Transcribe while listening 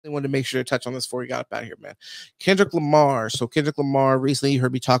definitely wanted to make sure to touch on this before we got up out of here, man. Kendrick Lamar. So Kendrick Lamar, recently, you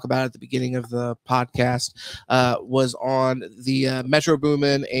heard me talk about it at the beginning of the podcast, was on the Metro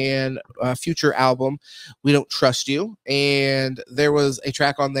Boomin and Future album, We Don't Trust You. And there was a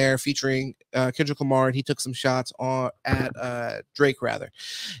track on there featuring Kendrick Lamar, and he took some shots at Drake, rather.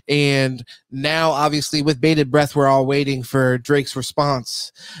 And now, obviously, with bated breath, we're all waiting for Drake's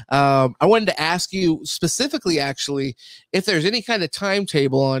response. I wanted to ask you specifically, actually, if there's any kind of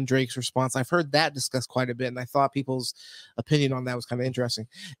timetable on Drake's response. I've heard that discussed quite a bit, and I thought people's opinion on that was kind of interesting.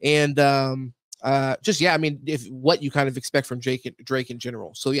 And I mean, if what you kind of expect from Drake in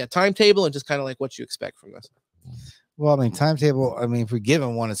general. So yeah, timetable and just kind of like what you expect from this. Well, I mean, timetable. I mean, if we're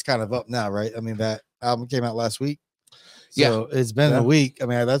given one, it's kind of up now, right? I mean, that album came out last week, so it's been a week. I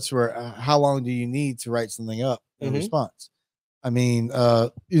mean, that's where. How long do you need to write something up in response? I mean,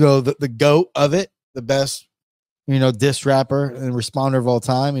 the GOAT of it, the best, diss rapper and responder of all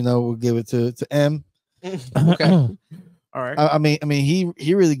time. We'll give it to M. Okay. All right. I mean,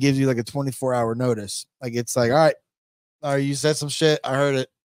 he really gives you like a 24-hour notice. Like, it's like, all right, you said some shit, I heard it,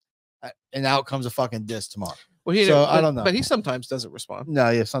 and out comes a fucking diss tomorrow. Well, I don't know, but he sometimes doesn't respond.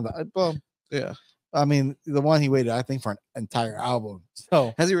 No, yeah, sometimes. Well, yeah. I mean, the one he waited, I think, for an entire album.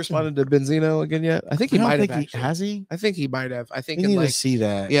 So has he responded to Benzino again yet? I think he might have. Has he? I think he might have. I think you need to see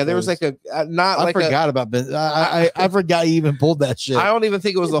that. Yeah, there was like I forgot about Benzino. I forgot he even pulled that shit. I don't even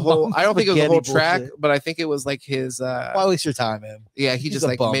think it was the whole. I don't think it was the whole track, but I think it was like his. Why waste your time, man? Yeah, he just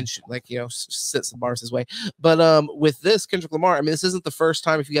like mentioned, like, sits the bars his way. But with this Kendrick Lamar, I mean, this isn't the first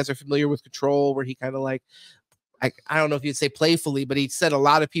time. If you guys are familiar with Control, where he kind of like. I don't know if you'd say playfully, but he said a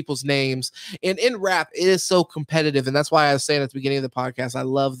lot of people's names. And in rap, it is so competitive. And that's why I was saying at the beginning of the podcast, I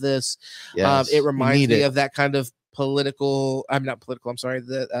love this. Yes, it reminds me of that kind of the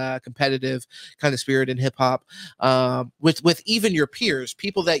competitive kind of spirit in hip hop, with even your peers,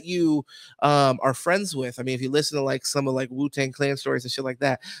 people that you are friends with. I mean, if you listen to like some of like Wu-Tang Clan stories and shit like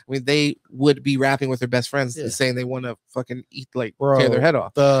that, I mean, they would be rapping with their best friends and saying they want to fucking tear their head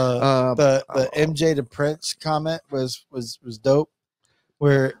off. The MJ to Prince comment was dope.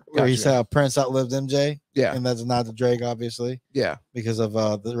 Where he said Prince outlived MJ, and that's a nod to Drake, obviously, because of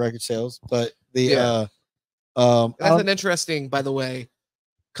the record sales. But that's an interesting, by the way,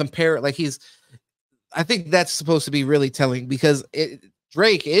 I think that's supposed to be really telling, because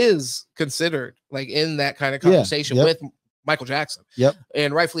Drake is considered like in that kind of conversation with Michael Jackson.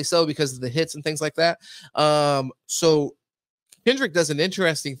 And rightfully so, because of the hits and things like that. So Kendrick does an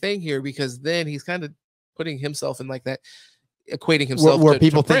interesting thing here, because then he's kind of putting himself in like that, equating himself where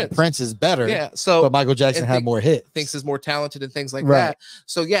people think Prince is better. But Michael Jackson had more hits, thinks is more talented and things like that.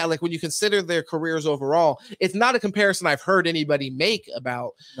 So yeah, like when you consider their careers overall, it's not a comparison I've heard anybody make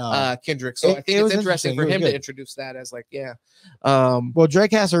about Kendrick. So I think it's interesting for him to introduce that as like, well,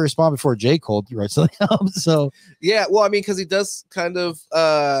 Drake has to respond before J. Cole writes something up. So yeah, well, I mean, because he does kind of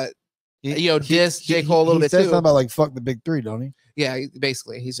diss J. Cole a little bit too. He says something about like fuck the big three, don't he? Yeah,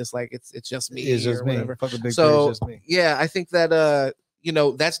 basically, he's just like it's just me. It's just me. Whatever. Fuck the big three, it's just me. Yeah, I think that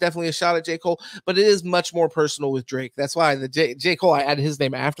that's definitely a shot at J. Cole, but it is much more personal with Drake. That's why the J. Cole, I added his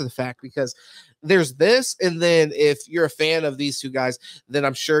name after the fact, because there's this, and then if you're a fan of these two guys, then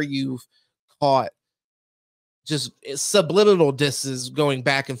I'm sure you've caught just subliminal disses going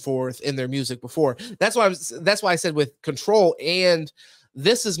back and forth in their music before. That's why I said with Control, and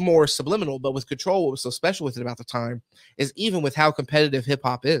this is more subliminal, but with Control, what was so special with it about the time is even with how competitive hip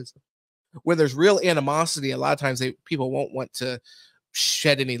hop is, when there's real animosity, a lot of times people won't want to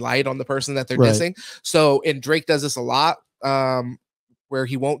shed any light on the person that they're dissing. So, and Drake does this a lot, where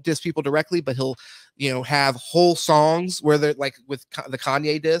he won't diss people directly, but he'll, have whole songs where they're like with the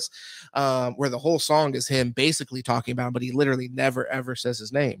Kanye diss, where the whole song is him basically talking about him, but he literally never ever says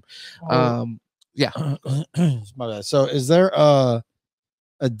his name. Yeah. My bad. So is there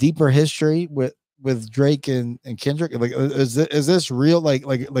a deeper history with Drake and Kendrick? Like, is this real, like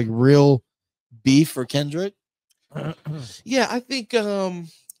real beef for Kendrick? Yeah, I think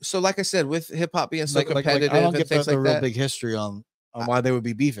so like I said, with hip hop being so competitive, I don't get and things the like real that, big history on why they would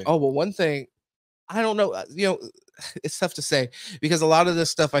be beefing. Oh, well, one thing, I don't know, it's tough to say, because a lot of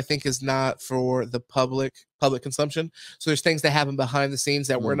this stuff I think is not for the public consumption. So there's things that happen behind the scenes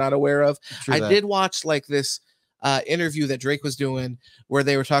that we're not aware of. I did watch like this interview that Drake was doing, where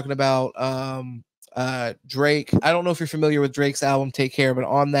they were talking about Drake. I don't know if you're familiar with Drake's album Take Care, but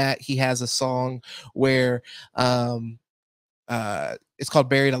on that he has a song where it's called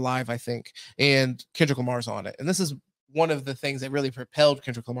Buried Alive, I think, and Kendrick Lamar's on it. And this is one of the things that really propelled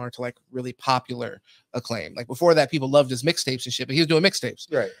Kendrick Lamar to like really popular acclaim. Like before that, people loved his mixtapes and shit, but he was doing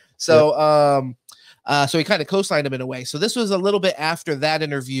mixtapes. Right. So, so he kind of co-signed him in a way. So this was a little bit after that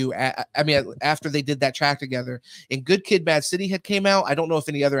interview. I mean, after they did that track together, and Good Kid, Mad City had came out. I don't know if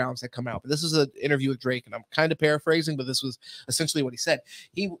any other albums had come out, but this was an interview with Drake, and I'm kind of paraphrasing, but this was essentially what he said.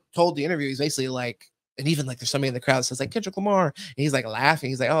 He told the interview, he's basically like, and even like there's somebody in the crowd that says like Kendrick Lamar, and he's like laughing.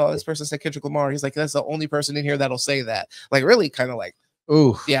 He's like, oh, this person said Kendrick Lamar. He's like, that's the only person in here that'll say that. Like really kind of like,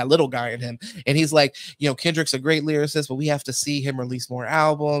 ooh, yeah, little guy in him. And he's like, you know, Kendrick's a great lyricist, but we have to see him release more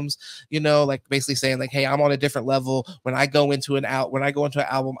albums, you know, like basically saying like, hey, I'm on a different level. When I go into an album,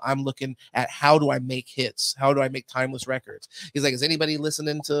 I'm looking at how do I make hits? How do I make timeless records? He's like, is anybody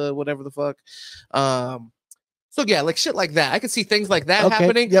listening to whatever the fuck? So yeah, like shit like that. I could see things like that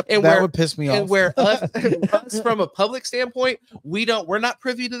happening. Yep, and that would piss me off. And where us from a public standpoint, we're not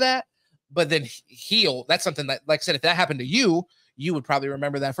privy to that. But then that's something that, like I said, if that happened to you, you would probably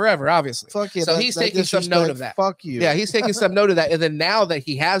remember that forever, obviously. Fuck yeah, so he's taking some note of that. Fuck you. Yeah, he's taking some note of that. And then now that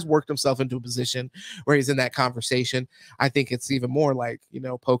he has worked himself into a position where he's in that conversation, I think it's even more like, you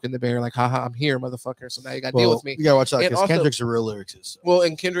know, poking the bear, like, haha, I'm here, motherfucker. So now you got to deal with me. You got to watch out because Kendrick's a real lyricist. So. Well,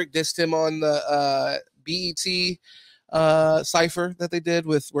 and Kendrick dissed him on the BET cipher that they did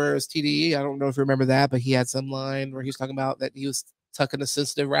with whereas TDE. I don't know if you remember that, but he had some line where he was talking about that he was tucking a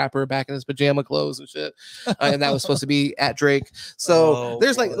sensitive rapper back in his pajama clothes and shit, and that was supposed to be at Drake. So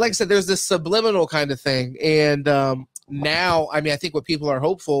there's like I said, there's this subliminal kind of thing. And now, I mean, I think what people are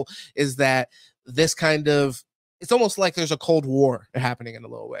hopeful is that this kind of, it's almost like there's a Cold War happening in a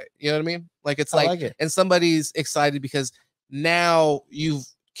little way. You know what I mean? Like it's like it. And somebody's excited because now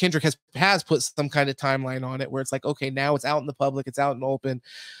Kendrick has put some kind of timeline on it where it's like, okay, now it's out in the public, it's out in the open.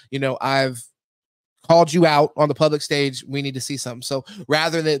 You know, I've called you out on the public stage. We need to see something. So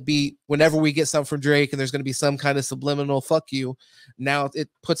rather than it be whenever we get something from Drake and there's going to be some kind of subliminal fuck you, now it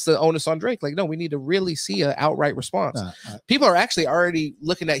puts the onus on Drake. Like, no, we need to really see an outright response. People are actually already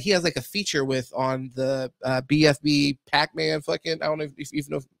looking at, he has like a feature on the BFB Pac-Man fucking, I don't know if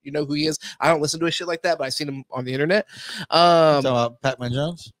you know who he is. I don't listen to his shit like that, but I've seen him on the internet. Talking about Pac-Man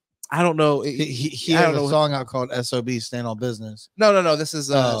Jones? I don't know. He had a song out called SOB, Stand on Business. No. This is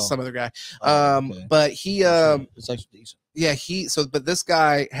some other guy. Okay. But he it's actually decent. Yeah, but this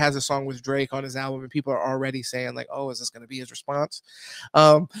guy has a song with Drake on his album, and people are already saying like, "Oh, is this going to be his response?"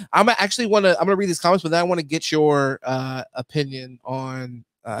 I'm gonna read these comments, but then I want to get your opinion on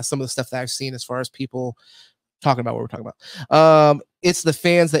some of the stuff that I've seen as far as people talking about what we're talking about. It's the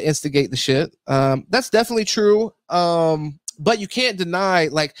fans that instigate the shit. That's definitely true. But you can't deny,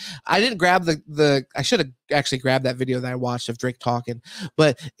 like, I didn't grab I should have actually grabbed that video that I watched of Drake talking,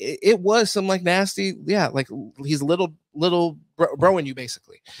 but it was some like nasty, yeah, like he's a little broing you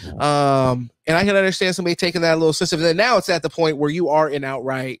basically. And I can understand somebody taking that a little sensitive. And now it's at the point where you are in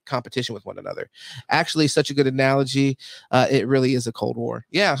outright competition with one another. Actually, such a good analogy. It really is a Cold War.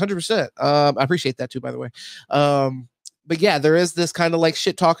 Yeah, 100%. I appreciate that too, by the way. But yeah, there is this kind of like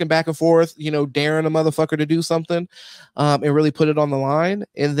shit talking back and forth, you know, daring a motherfucker to do something and really put it on the line.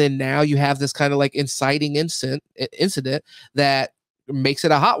 And then now you have this kind of like inciting incident that makes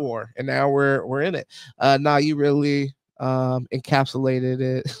it a hot war. And now we're in it. Now you really encapsulated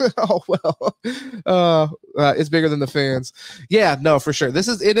it. Oh, well, it's bigger than the fans. Yeah, no, for sure.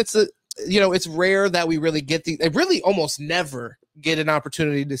 It's rare that we really get I really almost never get an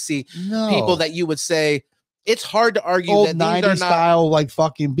opportunity to see people that you would say, it's hard to argue old that 90s these are not style like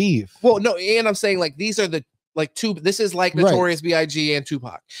fucking beef. Well, no, and I'm saying like these are the like two. This is like Notorious B.I.G. and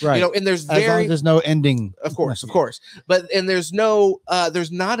Tupac, right? You know, and there's there's no ending, of course, but there's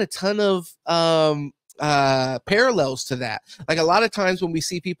not a ton of parallels to that. Like a lot of times when we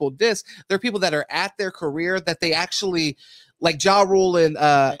see people diss, there are people that are at their career that they actually. Like Ja Rule and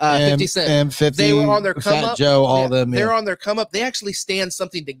 50 Cent, M50, they were on their come up. Joe, all them. They're on their come up. They actually stand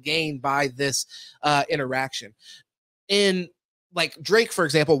something to gain by this interaction. In like Drake, for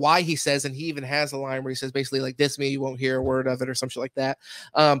example, why he says, and he even has a line where he says basically like, "Diss me, you won't hear a word of it," or some shit like that.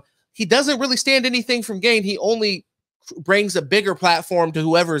 He doesn't really stand anything from gain. He only brings a bigger platform to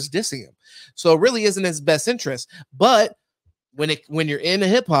whoever is dissing him. So it really isn't his best interest, but. When you're in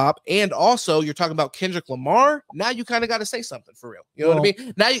hip hop and also you're talking about Kendrick Lamar, now you kind of got to say something for real. You know what I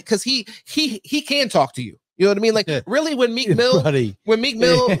mean? Now because he can talk to you. You know what I mean? Like really, when Meek Mill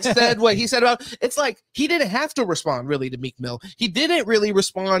said what he said about, it's like he didn't have to respond really to Meek Mill. He didn't really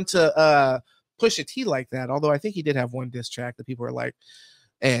respond to Pusha T like that. Although I think he did have one diss track that people are like,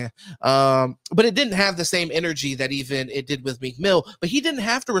 but it didn't have the same energy that even it did with Meek Mill. But he didn't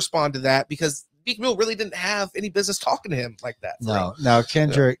have to respond to that because Meek Mill really didn't have any business talking to him like that. No,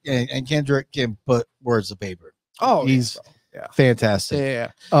 Kendrick and Kendrick can put words to paper. Oh, he's yeah. fantastic.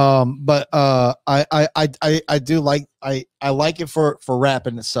 Yeah. But I do like I like it for rap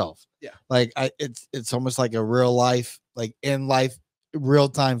in itself. Yeah. Like it's almost like a real life, like in life, real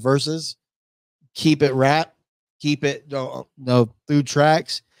time verses. Keep it rap, keep it no through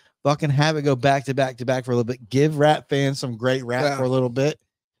tracks. Fucking have it go back to back to back for a little bit. Give rap fans some great rap for a little bit.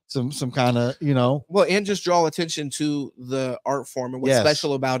 Some kind of, well, and just draw attention to the art form and what's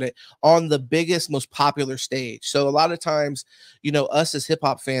special about it on the biggest, most popular stage. So a lot of times, us as hip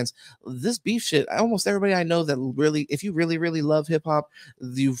hop fans, this beef shit, almost everybody I know that really, if you really, really love hip hop,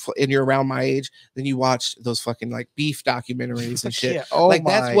 and you're around my age, then you watch those fucking like beef documentaries and shit.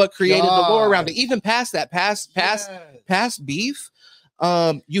 That's what created the lore around it. Even past that, past beef.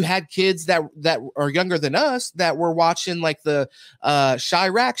 You had kids that are younger than us that were watching like the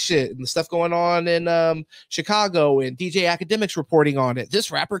Chirac shit and the stuff going on in Chicago, and DJ Academics reporting on it.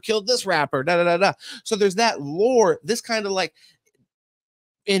 This rapper killed this rapper, da da da da. So there's that lore. This kind of like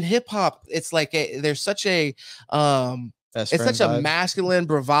in hip hop, it's like there's such a it's such a masculine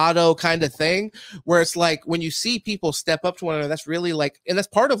bravado kind of thing where it's like when you see people step up to one another, that's really like, and that's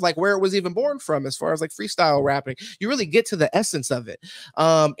part of like where it was even born from as far as like freestyle rapping. You really get to the essence of it.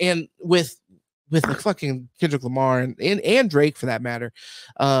 And with like fucking Kendrick Lamar and Drake for that matter,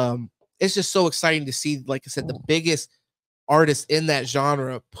 it's just so exciting to see, like I said, the biggest artists in that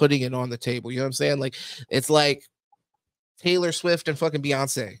genre putting it on the table. You know what I'm saying? Like it's like Taylor Swift and fucking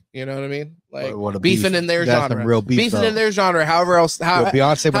Beyonce, you know what I mean? Like beefing in their genre, real beefing in their genre. However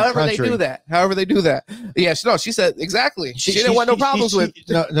Beyonce, however they do that. Yeah, she said exactly. She didn't want no problems with.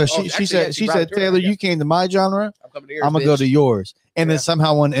 She said Taylor, you came to my genre. I'm gonna go to yours, and then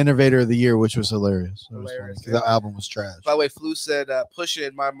somehow won Innovator of the Year, which was hilarious. The album was trash. By the way, Flu said, "Pusha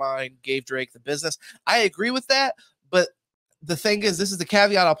in my mind gave Drake the business." I agree with that, but the thing is, this is the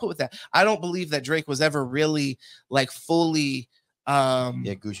caveat I'll put with that. I don't believe that Drake was ever really like fully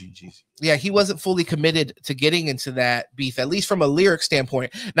Gucci and Jeezy. Yeah, he wasn't fully committed to getting into that beef, at least from a lyric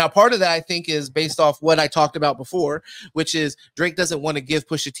standpoint. Now, part of that I think is based off what I talked about before, which is Drake doesn't want to give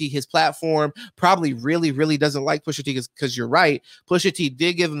Pusha T his platform, probably really, really doesn't like Pusha T because you're right. Pusha T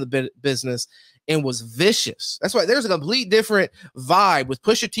did give him the business and was vicious. That's why there's a complete different vibe with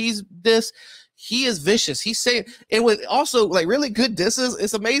Pusha T's diss. He is vicious. He's saying, and with also like really good disses,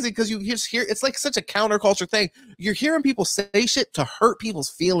 it's amazing because you just hear, it's like such a counterculture thing. You're hearing people say shit to hurt people's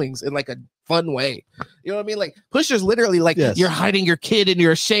feelings in like a fun way. You know what I mean? Like Pusha's literally like, you're hiding your kid and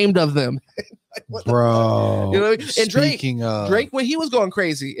you're ashamed of them. Like, bro. You know what I mean? And Drake, when he was going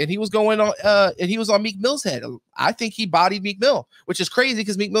crazy and he was going on, and he was on Meek Mill's head, I think he bodied Meek Mill, which is crazy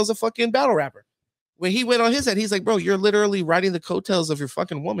because Meek Mill's a fucking battle rapper. When he went on his head, he's like, bro, you're literally riding the coattails of your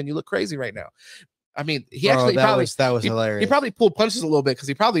fucking woman. You look crazy right now. I mean, that was hilarious. He probably pulled punches a little bit because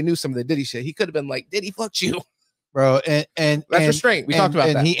he probably knew some of the Diddy shit. He could have been like, Diddy fucked you, bro. And that's restraint. We talked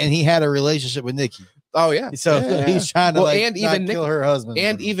about that. He had a relationship with Nicki. Oh yeah. So he's trying to kill her husband.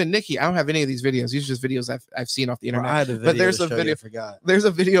 And even Nicki. I don't have any of these videos. These are just videos I've seen off the internet. But there's a video. There's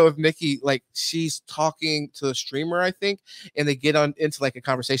a video of Nicki, like she's talking to a streamer, I think, and they get on into like a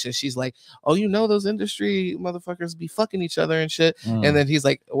conversation. She's like, "Oh, those industry motherfuckers be fucking each other and shit." And then he's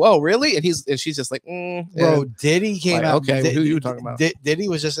like, "Whoa, really?" And she's just like, "Bro, Diddy came out." Okay, who are you talking about? Diddy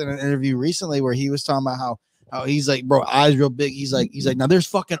was just in an interview recently where he was talking about how he's like, bro, eyes real big. He's like, now there's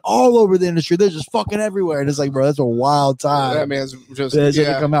fucking all over the industry. There's just fucking everywhere. And it's like, bro, that's a wild time. That man's just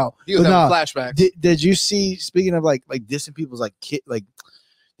come out. He was having flashbacks. Did you see, speaking of like dissing people's like kid, like,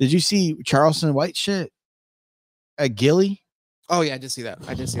 did you see Charleston White shit at Gilly? Oh yeah, I did see that.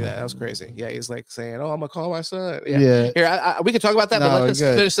 That was crazy. Yeah, he's like saying, "Oh, I'm gonna call my son." Yeah. Here, we can talk about that, but let's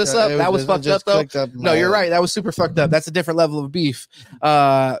just finish this up. That was fucked up, though. No, you're right. That was super fucked up. That's a different level of beef.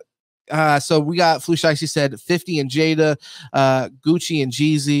 So we got Flu Shy. She said 50 and Jada, Gucci and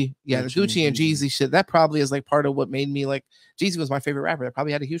Jeezy. Yeah, the Gucci and Jeezy shit. That probably is like part of what made me like Jeezy was my favorite rapper. That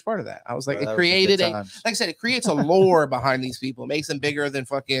probably had a huge part of that. I was like, it created like I said, it creates a lore behind these people. It makes them bigger than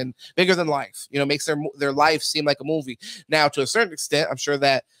life. Makes their life seem like a movie. Now, to a certain extent, I'm sure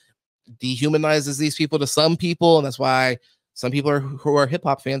that dehumanizes these people to some people, and that's why some people who are hip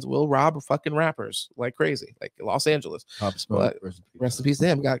hop fans will rob fucking rappers like crazy, like Los Angeles. But rest in peace to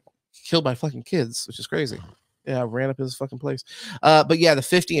him. Got killed by fucking kids, which is crazy. Yeah, ran up his fucking place. But yeah, the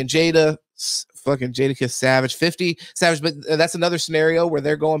 50 and Jada, fucking Jadakiss Savage, 50 Savage. But that's another scenario where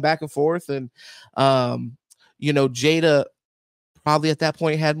they're going back and forth, and Jada probably at that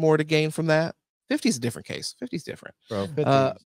point had more to gain from that. 50's a different case. 50's different. Bro,